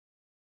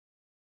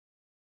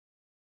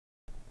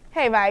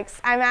Hey Vikes,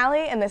 I'm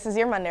Allie and this is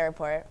your Monday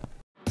Report.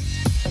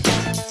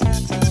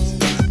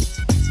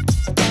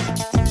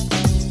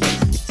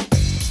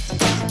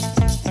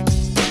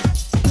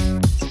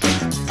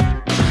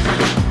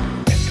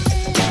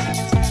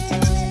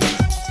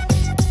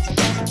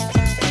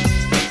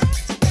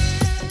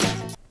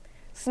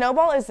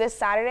 Snowball is this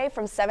Saturday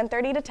from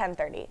 7:30 to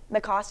 10:30.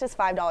 The cost is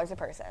 $5 a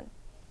person.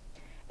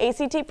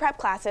 ACT prep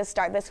classes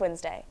start this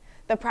Wednesday.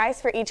 The price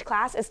for each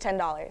class is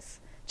 $10.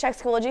 Check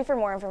Schoology for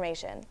more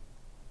information.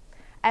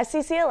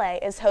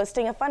 SCCLA is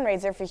hosting a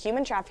fundraiser for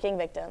human trafficking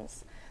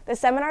victims. The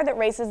seminar that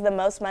raises the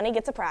most money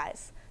gets a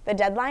prize. The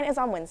deadline is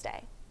on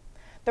Wednesday.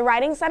 The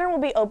Writing Center will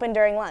be open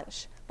during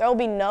lunch. There will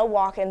be no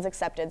walk-ins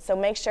accepted, so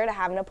make sure to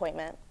have an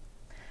appointment.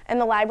 In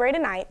the library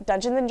tonight,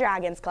 Dungeons &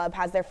 Dragons Club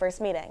has their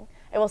first meeting.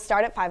 It will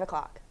start at 5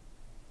 o'clock.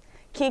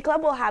 Key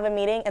Club will have a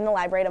meeting in the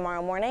library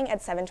tomorrow morning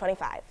at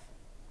 7:25.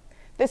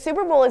 The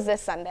Super Bowl is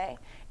this Sunday.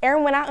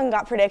 Aaron went out and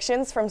got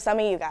predictions from some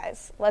of you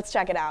guys. Let's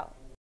check it out.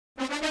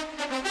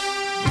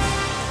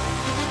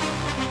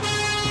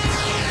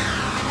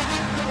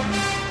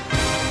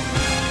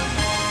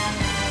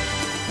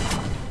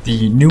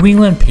 The New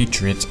England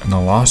Patriots and the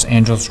Los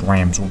Angeles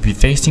Rams will be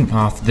facing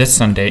off this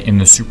Sunday in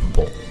the Super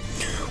Bowl.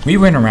 We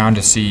went around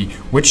to see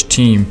which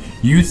team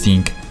you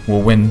think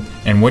will win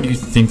and what you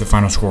think the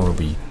final score will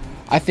be.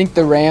 I think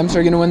the Rams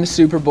are going to win the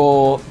Super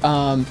Bowl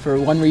for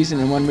one reason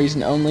and one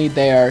reason only.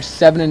 They are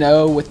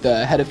 7-0 with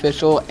the head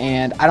official,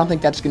 and I don't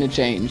think that's going to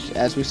change.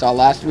 As we saw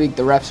last week,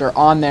 the refs are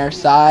on their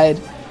side,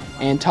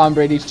 and Tom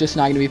Brady's just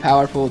not going to be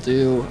powerful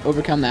to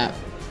overcome that.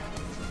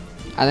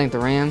 I think the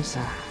Rams,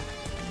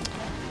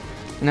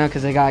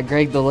 because they got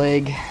Greg the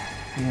Leg,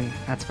 and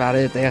that's about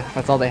it.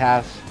 That's all they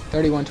have.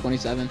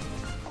 31-27.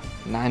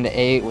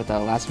 9-8 with a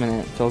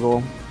last-minute field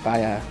goal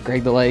by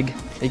Greg the Leg.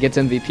 He gets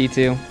MVP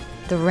too.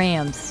 The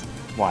Rams.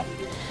 Why?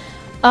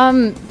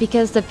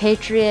 Because the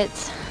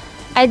Patriots,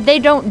 they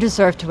don't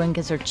deserve to win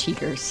because they're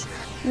cheaters.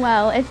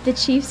 Well, if the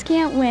Chiefs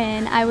can't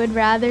win, I would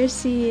rather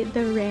see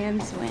the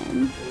Rams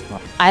win.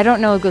 I don't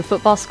know a good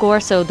football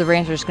score, so the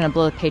Rams are just going to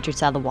blow the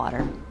Patriots out of the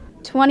water.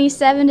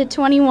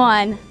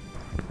 27-21.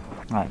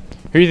 All right.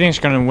 Who do you think is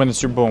going to win the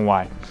Super Bowl and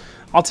why?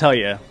 I'll tell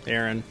you,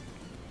 Aaron,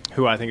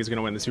 who I think is going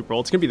to win the Super Bowl.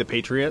 It's going to be the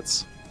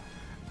Patriots.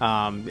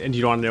 And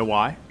you don't want to know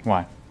why?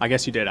 Why? I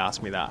guess you did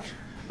ask me that.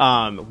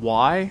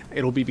 Why?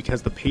 It'll be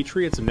because the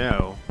Patriots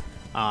know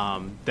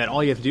that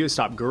all you have to do is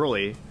stop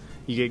Gurley.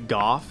 You get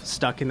Goff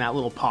stuck in that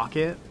little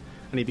pocket,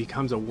 and he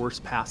becomes a worse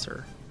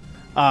passer.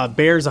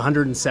 Bears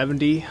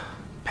 170,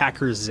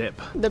 Packers zip.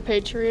 The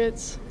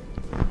Patriots.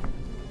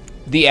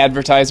 The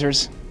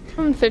advertisers.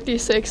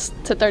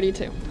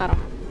 56-32. I don't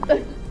know.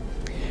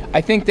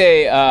 I think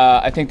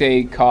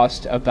they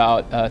cost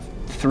about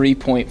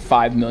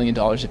 $3.5 million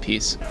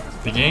apiece.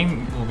 The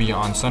game will be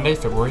on Sunday,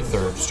 February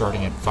 3rd,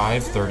 starting at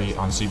 5:30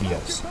 on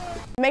CBS.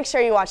 Make sure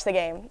you watch the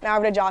game. Now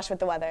over to Josh with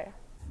the weather.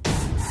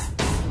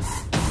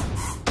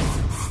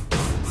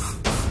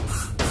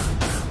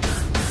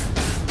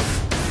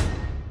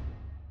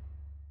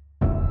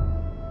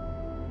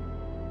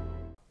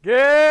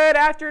 Good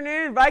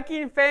afternoon,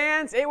 Viking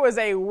fans. It was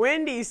a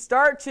windy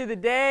start to the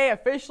day,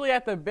 officially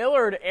at the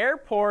Billard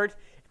Airport.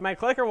 If my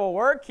clicker will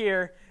work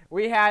here,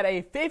 we had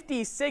a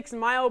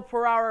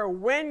 56-mile-per-hour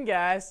wind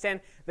gust, and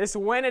this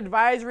wind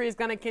advisory is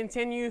going to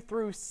continue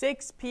through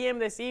 6 p.m.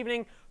 this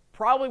evening.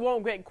 Probably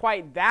won't get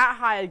quite that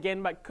high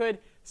again, but could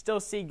still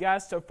see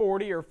gusts of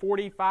 40 or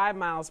 45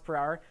 miles per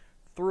hour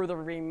through the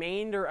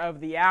remainder of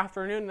the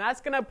afternoon. And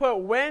that's going to put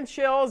wind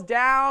chills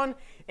down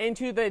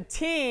into the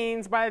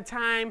teens by the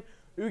time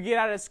you get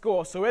out of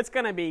school. So it's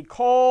going to be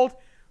cold,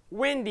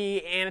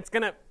 windy, and it's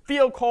going to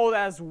feel cold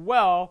as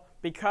well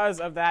because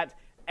of that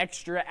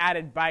extra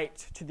added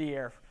bite to the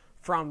air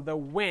from the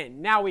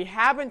wind. Now, we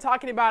have been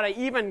talking about an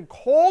even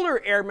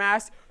colder air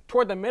mass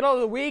toward the middle of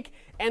the week,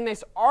 and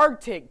this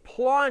Arctic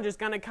plunge is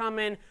going to come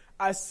in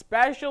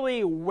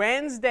especially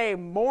Wednesday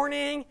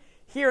morning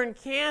here in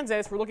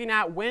Kansas. We're looking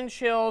at wind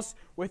chills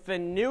with the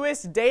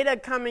newest data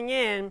coming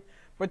in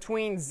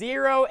between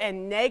 0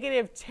 and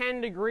negative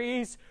 10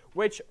 degrees,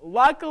 which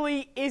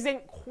luckily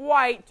isn't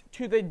quite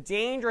to the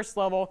dangerous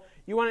level.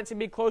 You want it to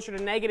be closer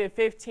to negative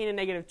 15 and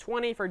negative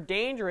 20 for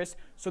dangerous,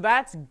 so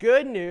that's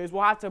good news.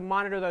 We'll have to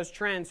monitor those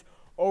trends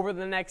over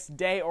the next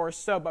day or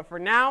so. But for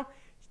now,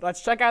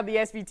 let's check out the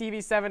SVTV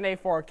 7-day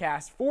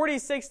forecast.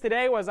 46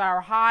 today was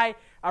our high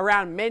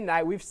around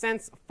midnight. We've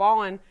since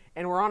fallen,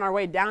 and we're on our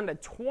way down to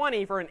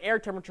 20 for an air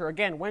temperature.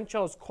 Again, wind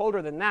chill is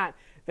colder than that.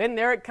 Then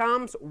there it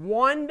comes,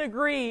 1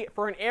 degree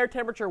for an air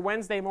temperature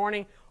Wednesday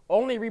morning,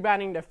 only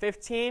rebounding to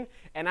 15.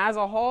 And as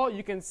a whole,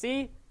 you can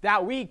see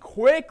that we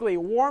quickly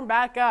warm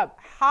back up.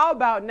 How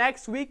about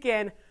next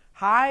weekend,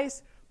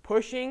 highs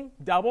pushing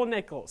double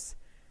nickels?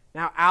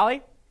 Now,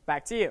 Allie,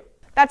 back to you.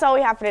 That's all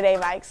we have for today,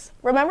 Vikes.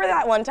 Remember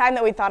that one time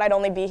that we thought I'd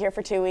only be here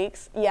for 2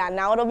 weeks? Yeah,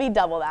 now it'll be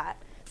double that.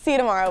 See you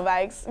tomorrow,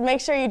 Vikes. Make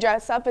sure you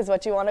dress up as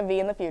what you want to be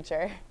in the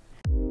future.